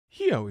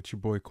Yo, it's your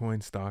boy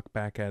Coinstock,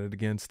 back at it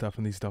again,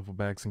 stuffing these duffel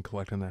bags and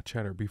collecting that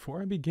cheddar.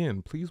 Before I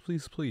begin, please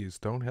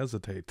don't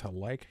hesitate to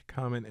like,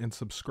 comment, and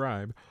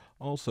subscribe.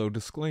 Also,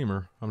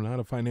 disclaimer, I'm not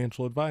a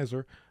financial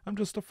advisor, I'm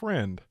just a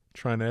friend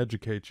trying to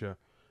educate you.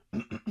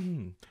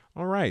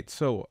 Alright,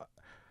 so,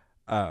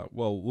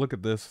 well, look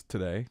at this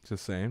today,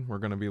 just saying. We're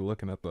going to be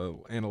looking at the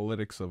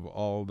analytics of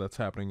all that's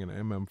happening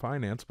in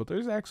Finance, but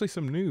there's actually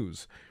some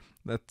news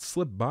that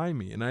slipped by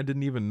me and I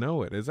didn't even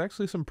know it. It's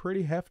actually some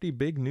pretty hefty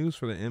big news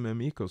for the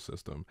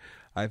ecosystem.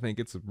 I think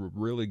it's a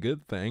really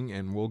good thing,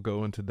 and we'll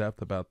go into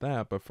depth about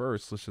that. But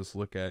first, let's just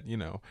look at,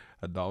 $1.31,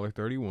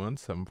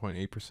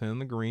 7.8% in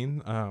the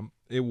green.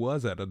 It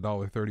was at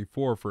 $1.34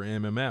 for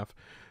MMF,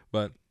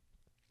 but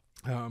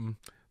the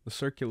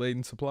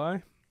circulating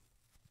supply,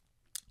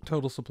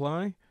 total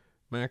supply,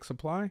 max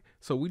supply.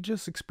 So we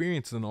just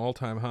experienced an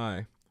all-time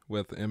high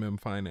with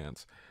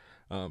Finance.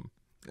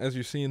 As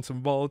you're seeing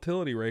some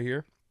volatility right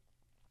here.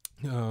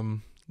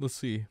 Let's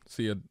see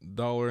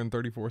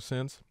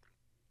 $1.34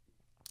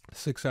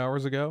 6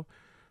 hours ago.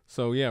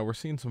 So yeah, we're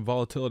seeing some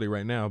volatility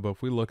right now, but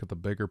if we look at the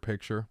bigger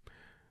picture,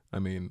 I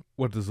mean,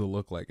 what does it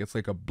look like? It's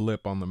like a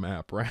blip on the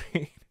map,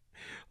 right?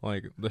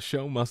 Like, the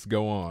show must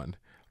go on.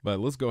 But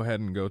let's go ahead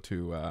and go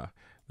to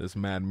this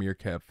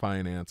MadMeerkat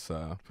Finance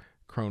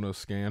Cronos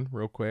scan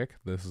real quick.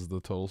 This is the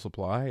total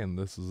supply, and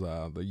this is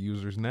the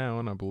users now,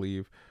 and I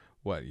believe,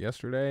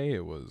 yesterday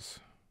it was,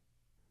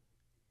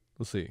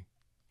 let's see,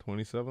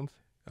 27th?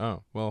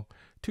 Oh, well,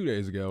 2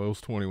 days ago, it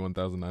was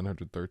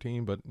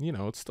 21,913, but,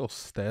 it's still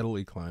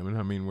steadily climbing.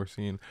 I mean, we're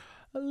seeing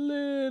a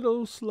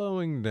little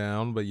slowing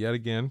down, but yet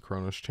again,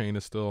 Cronos chain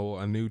is still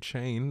a new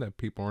chain that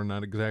people are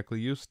not exactly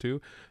used to.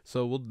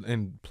 So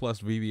and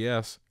plus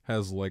VVS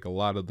has like a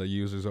lot of the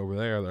users over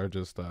there that are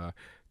just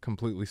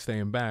completely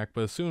staying back.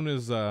 But as soon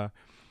as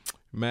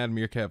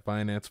MadMeerkat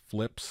Finance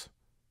flips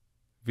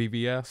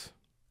VVS,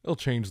 it'll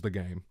change the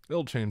game.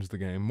 It'll change the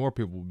game. More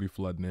people will be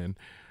flooding in.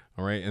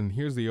 All right, and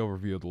here's the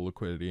overview of the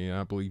liquidity.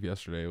 I believe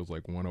yesterday it was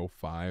like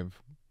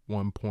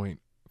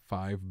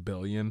 1.5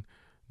 billion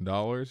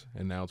dollars,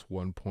 and now it's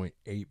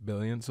 1.8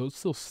 billion. So it's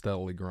still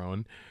steadily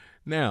growing.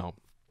 Now,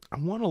 I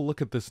want to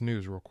look at this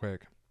news real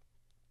quick.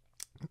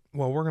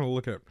 Well, we're going to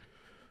look at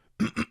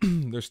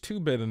there's two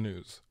bit of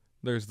news.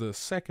 There's the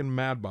second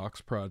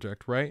Madbox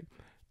project, right?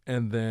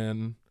 And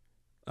then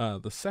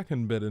the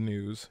second bit of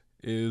news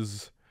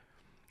is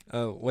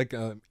like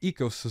an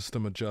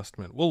ecosystem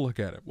adjustment. We'll look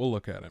at it.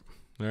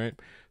 All right.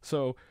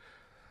 So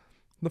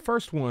the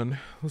first one,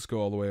 let's go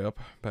all the way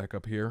back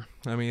up here.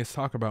 I mean, it's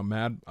talk about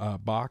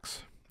Madbox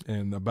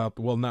and about,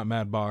 well, not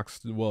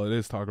Madbox. Well, it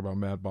is talk about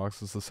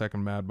Madbox. It's the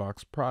second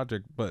Madbox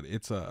project, but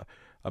it's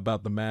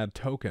about the Mad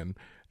token,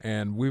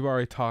 and we've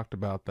already talked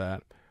about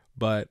that.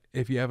 But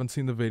if you haven't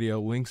seen the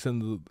video, links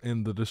in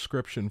the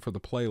description for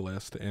the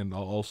playlist, and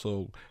I'll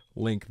also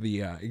link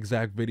the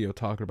exact video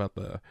talking about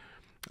the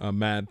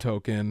Mad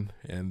token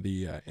and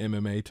the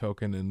MMA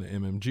token and the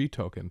MMG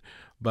token.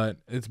 But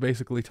it's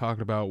basically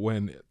talking about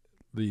when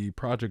the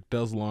project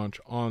does launch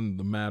on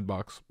the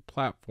Madbox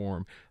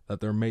platform,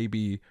 that there may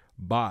be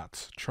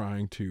bots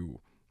trying to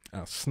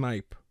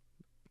snipe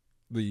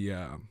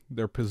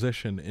their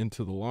position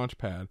into the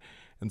Launchpad,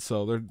 and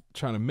so they're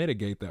trying to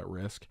mitigate that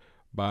risk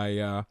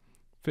by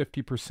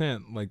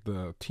 50%, like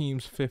the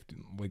team's 50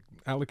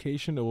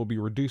 allocation, it will be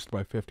reduced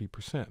by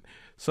 50%.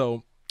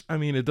 So I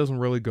mean, it doesn't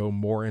really go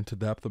more into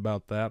depth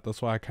about that.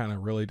 That's why I kind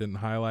of really didn't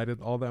highlight it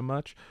all that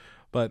much.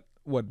 But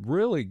what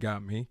really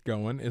got me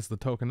going is the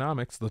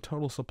tokenomics. The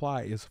total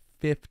supply is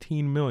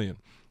 15 million.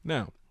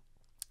 Now,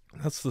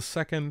 that's the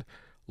second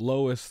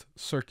lowest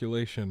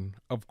circulation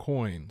of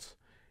coins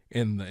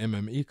in the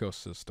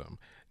ecosystem.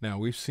 Now,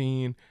 we've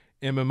seen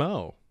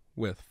MMO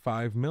with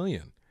 5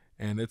 million,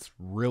 and it's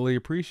really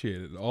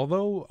appreciated.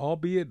 Although,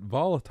 albeit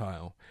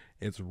volatile,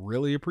 it's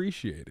really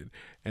appreciated.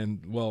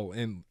 And well,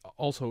 and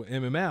also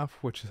MMF,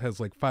 which has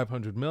like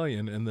 500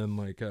 million, and then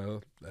like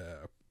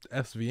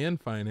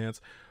SVN Finance,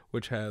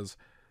 which has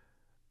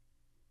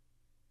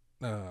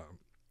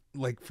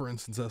like, for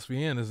instance,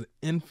 SVN is an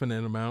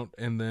infinite amount,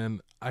 and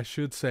then I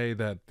should say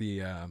that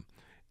the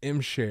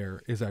M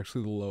share is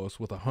actually the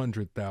lowest with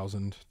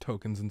 100,000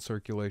 tokens in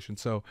circulation.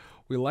 So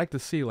we like to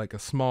see like a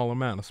small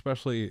amount,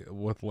 especially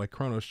with like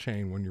Cronos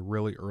chain when you're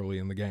really early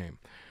in the game.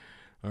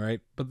 All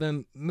right, but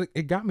then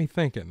it got me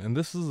thinking, and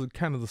this is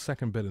kind of the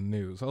second bit of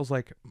news. I was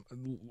like,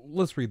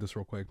 let's read this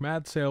real quick.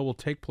 Mad sale will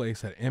take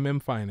place at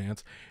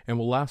Finance and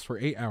will last for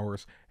 8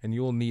 hours, and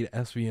you will need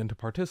SVN to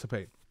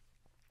participate.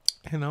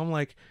 And I'm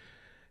like,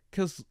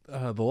 because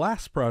the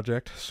last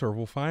project,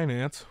 Serval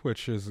Finance,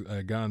 which has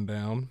gone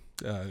down,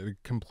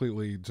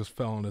 completely just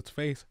fell on its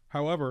face.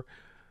 However,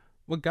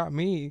 what got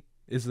me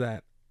is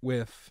that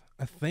with,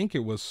 I think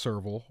it was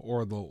Serval,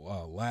 or the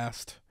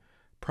last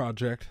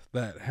project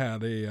that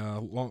had a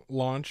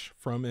launch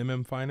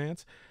from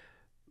Finance,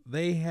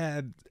 they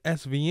had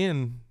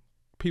SVN.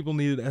 People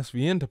needed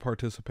SVN to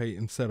participate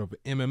instead of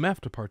MMF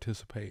to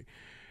participate.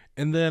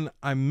 And then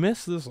I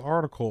missed this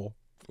article,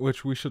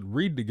 which we should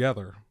read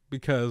together,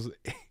 because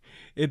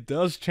it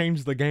does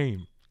change the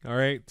game. All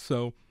right,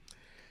 so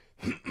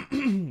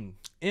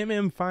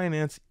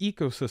Finance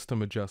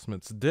ecosystem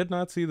adjustments. Did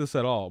not see this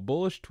at all.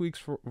 Bullish tweaks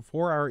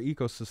for our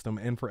ecosystem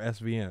and for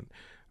SVN.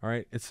 All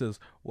right, it says,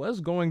 what's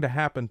going to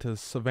happen to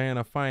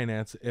Savannah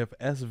Finance if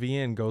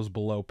SVN goes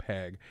below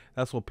peg?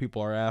 That's what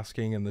people are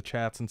asking in the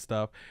chats and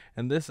stuff.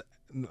 And this,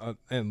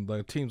 and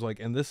the team's like,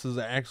 and this has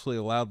actually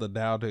allowed the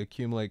Dow to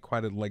accumulate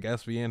quite a, like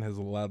SVN has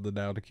allowed the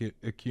Dow to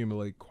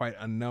accumulate quite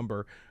a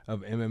number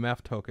of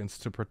MMF tokens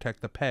to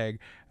protect the peg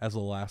as a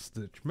last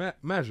ditch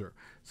measure.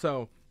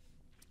 So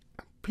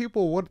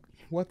people,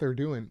 what they're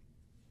doing,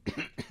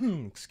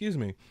 excuse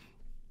me,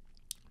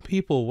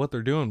 people, what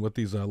they're doing with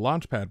these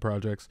Launchpad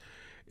projects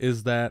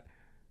is that,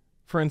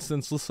 for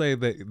instance, let's say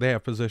that they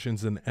have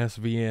positions in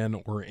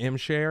SVN or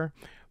MShare,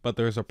 but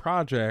there's a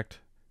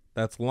project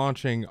that's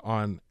launching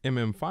on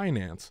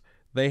Finance.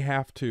 They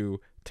have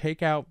to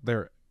take out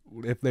their,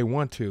 if they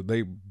want to,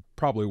 they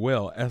probably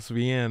will,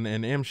 SVN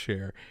and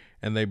MShare,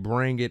 and they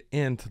bring it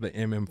into the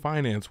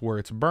Finance where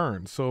it's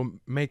burned. So it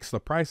makes the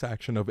price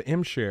action of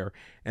MShare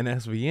and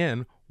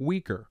SVN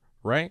weaker,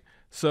 right?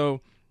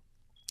 So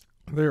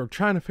they're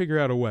trying to figure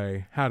out a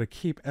way how to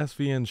keep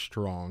SVN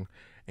strong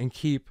and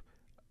keep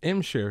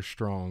MShare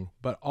strong,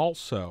 but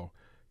also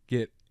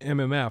get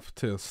MMF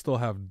to still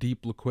have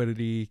deep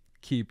liquidity,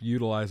 keep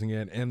utilizing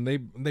it, and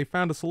they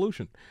found a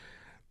solution.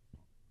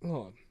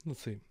 Oh,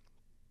 let's see.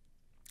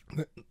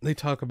 They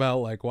talk about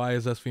like, why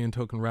is SVN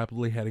token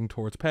rapidly heading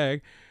towards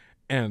peg?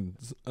 And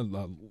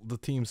the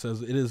team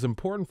says it is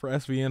important for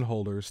SVN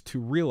holders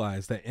to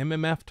realize that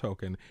MMF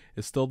token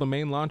is still the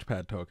main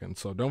Launchpad token.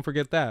 So don't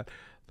forget that.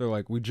 They're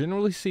like, we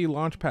generally see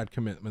Launchpad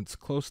commitments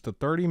close to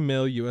 30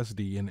 mil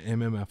USD in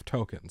MMF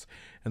tokens.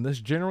 And this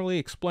generally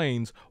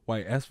explains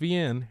why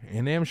SVN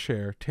and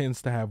MShare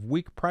tends to have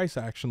weak price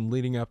action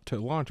leading up to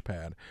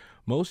Launchpad.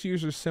 Most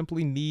users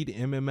simply need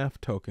MMF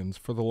tokens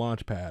for the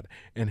Launchpad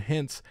and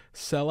hence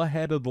sell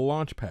ahead of the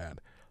Launchpad.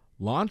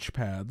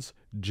 Launchpads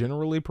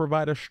generally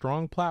provide a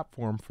strong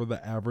platform for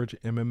the average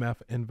MMF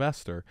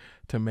investor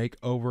to make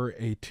over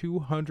a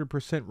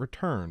 200%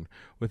 return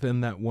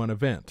within that one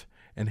event,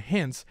 and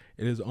hence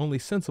it is only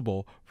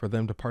sensible for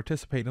them to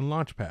participate in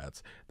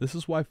Launchpads. This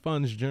is why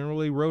funds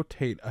generally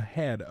rotate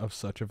ahead of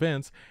such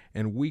events,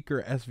 and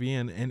weaker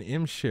SVN and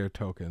MShare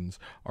tokens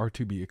are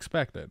to be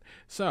expected.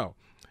 So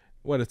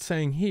what it's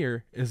saying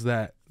here is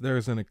that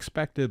there's an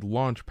expected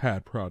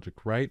Launchpad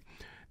project, right?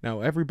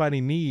 Now,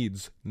 everybody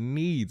needs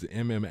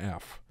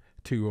MMF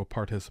to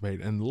participate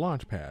in the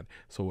Launchpad.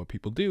 So what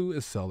people do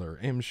is sell their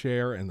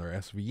MShare and their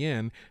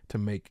SVN to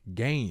make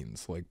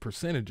gains, like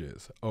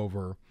percentages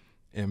over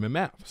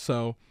MMF.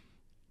 So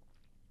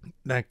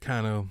that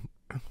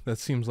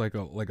seems like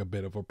a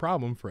bit of a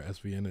problem for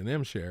SVN and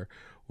MShare,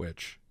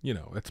 which, you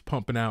know, it's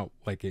pumping out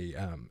like a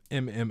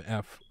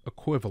MMF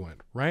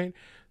equivalent, right?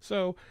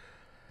 So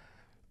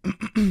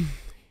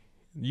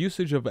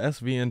usage of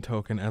SVN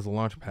token as a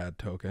Launchpad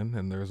token,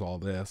 and there's all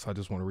this. I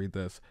just want to read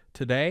this.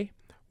 Today,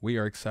 we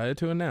are excited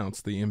to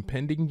announce the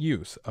impending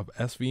use of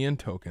SVN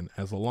token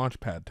as a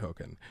Launchpad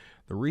token.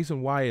 The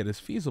reason why it is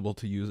feasible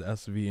to use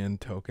SVN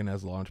token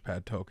as a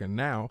Launchpad token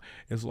now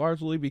is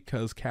largely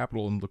because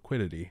capital and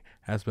liquidity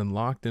has been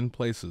locked in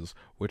places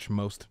which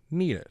most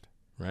need it,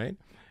 right?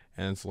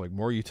 And it's like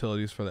more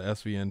utilities for the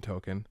SVN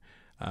token.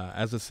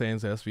 As it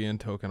stands, the SVN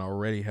token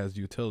already has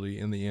utility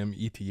in the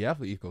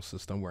ETF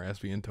ecosystem where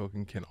SVN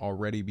token can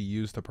already be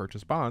used to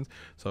purchase bonds.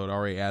 So it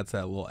already adds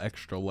that little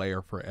extra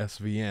layer for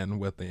SVN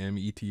with the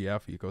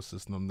ETF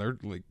ecosystem. They're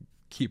like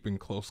keeping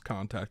close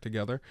contact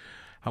together.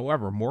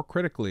 However, more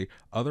critically,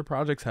 other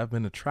projects have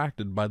been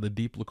attracted by the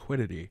deep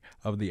liquidity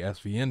of the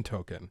SVN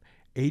token,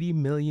 80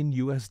 million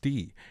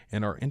USD,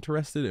 and are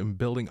interested in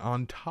building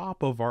on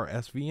top of our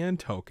SVN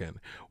token.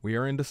 We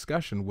are in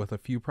discussion with a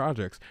few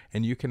projects,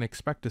 and you can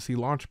expect to see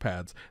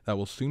Launchpads that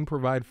will soon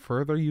provide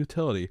further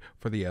utility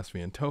for the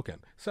SVN token.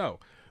 So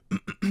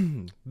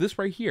this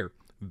right here,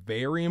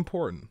 very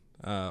important.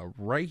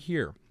 Right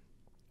here,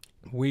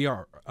 we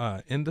are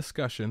in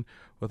discussion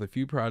with a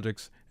few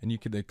projects, and you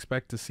can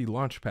expect to see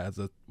Launchpads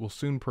that will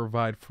soon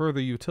provide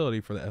further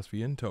utility for the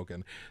SVN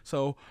token.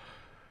 So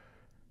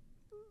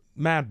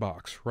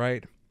Madbox,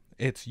 right?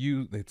 It's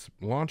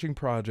launching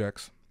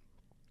projects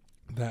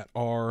that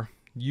are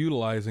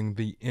utilizing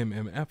the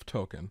MMF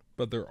token,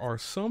 but there are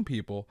some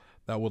people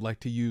that would like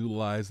to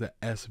utilize the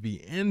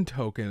SVN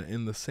token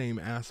in the same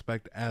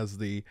aspect as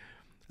the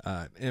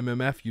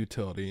MMF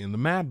utility in the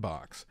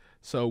Madbox.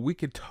 So we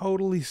could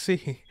totally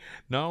see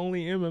not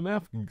only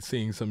MMF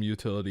seeing some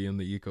utility in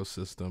the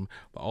ecosystem,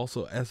 but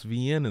also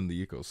SVN in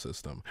the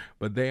ecosystem.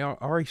 But they are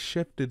already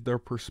shifted their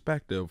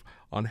perspective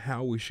on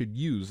how we should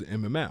use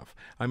MMF.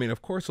 I mean,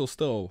 of course, it'll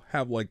still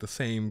have like the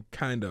same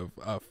kind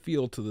of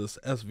feel to this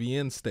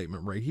SVN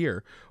statement right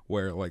here,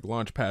 where like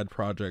Launchpad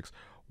projects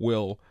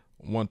will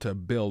want to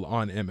build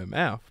on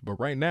MMF, but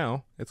right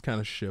now it's kind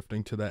of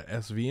shifting to that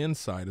SVN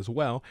side as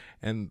well,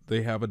 and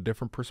they have a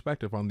different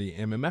perspective on the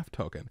MMF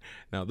token.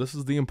 Now, this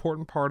is the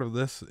important part of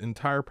this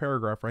entire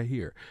paragraph right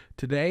here.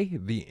 Today,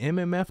 the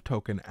MMF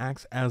token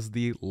acts as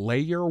the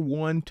layer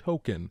 1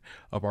 token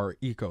of our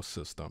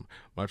ecosystem,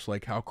 much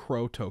like how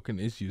Crow token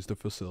is used to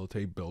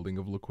facilitate building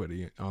of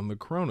liquidity on the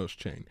Cronos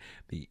chain.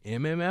 The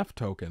MMF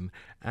token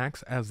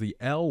acts as the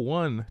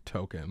L1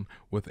 token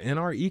within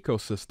our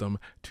ecosystem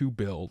to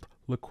build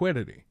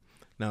liquidity.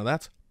 Now,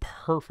 that's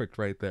perfect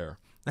right there.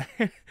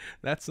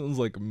 That sounds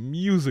like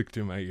music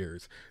to my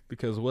ears,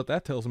 because what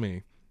that tells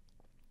me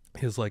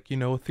is, like,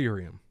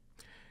 Ethereum,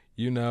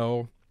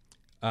 Ethereum,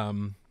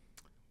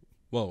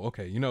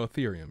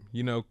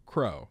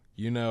 Crow,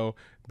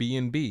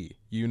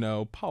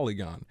 BNB,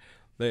 Polygon.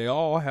 They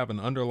all have an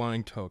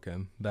underlying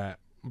token that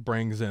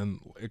brings in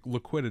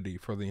liquidity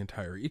for the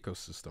entire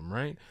ecosystem,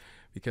 right?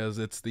 Because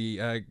it's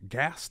the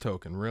gas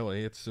token,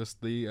 really. It's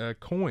just the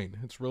coin.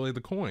 It's really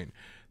the coin.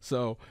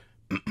 So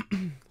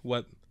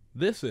what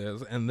this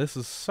is, and this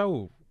is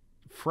so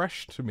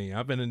fresh to me,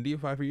 I've been in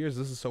DeFi for years,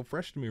 this is so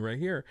fresh to me right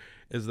here,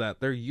 is that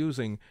they're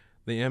using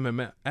the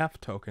MMF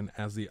token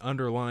as the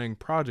underlying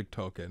project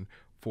token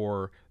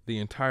for the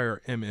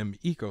entire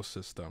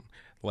ecosystem.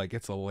 Like,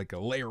 it's like a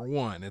layer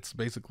 1. It's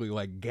basically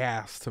like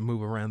gas to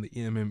move around the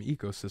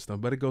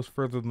ecosystem, but it goes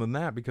further than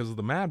that because of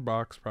the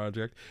Madbox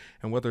project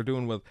and what they're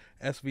doing with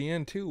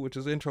SVN too, which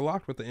is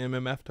interlocked with the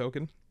MMF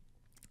token.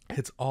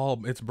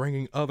 It's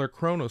bringing other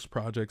Cronos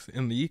projects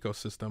in the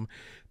ecosystem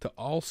to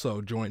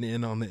also join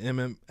in on the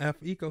MMF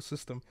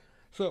ecosystem.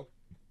 So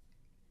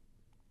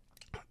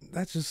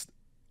that's just,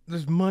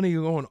 there's money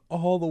going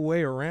all the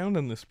way around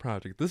in this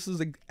project. This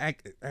is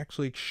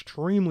actually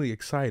extremely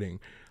exciting.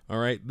 All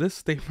right, this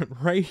statement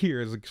right here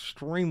is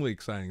extremely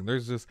exciting.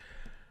 There's just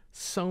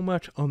so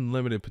much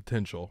unlimited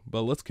potential.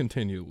 But let's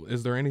continue.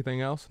 Is there anything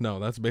else? No,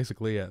 that's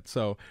basically it.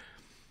 So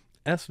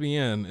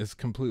SVN is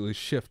completely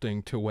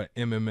shifting to what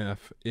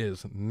MMF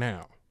is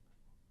now,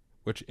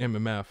 which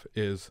MMF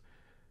is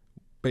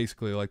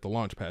basically like the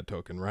Launchpad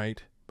token,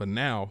 right? But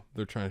now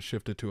they're trying to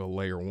shift it to a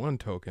layer 1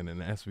 token,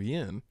 and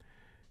SVN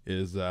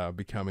is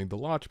becoming the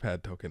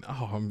Launchpad token.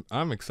 Oh,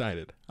 I'm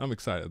excited. I'm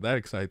excited. That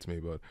excites me,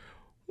 but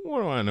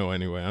what do I know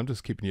anyway? I'm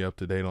just keeping you up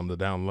to date on the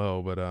down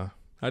low, but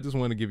I just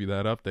want to give you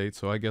that update,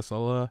 so I guess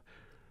I'll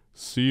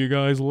see you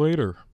guys later.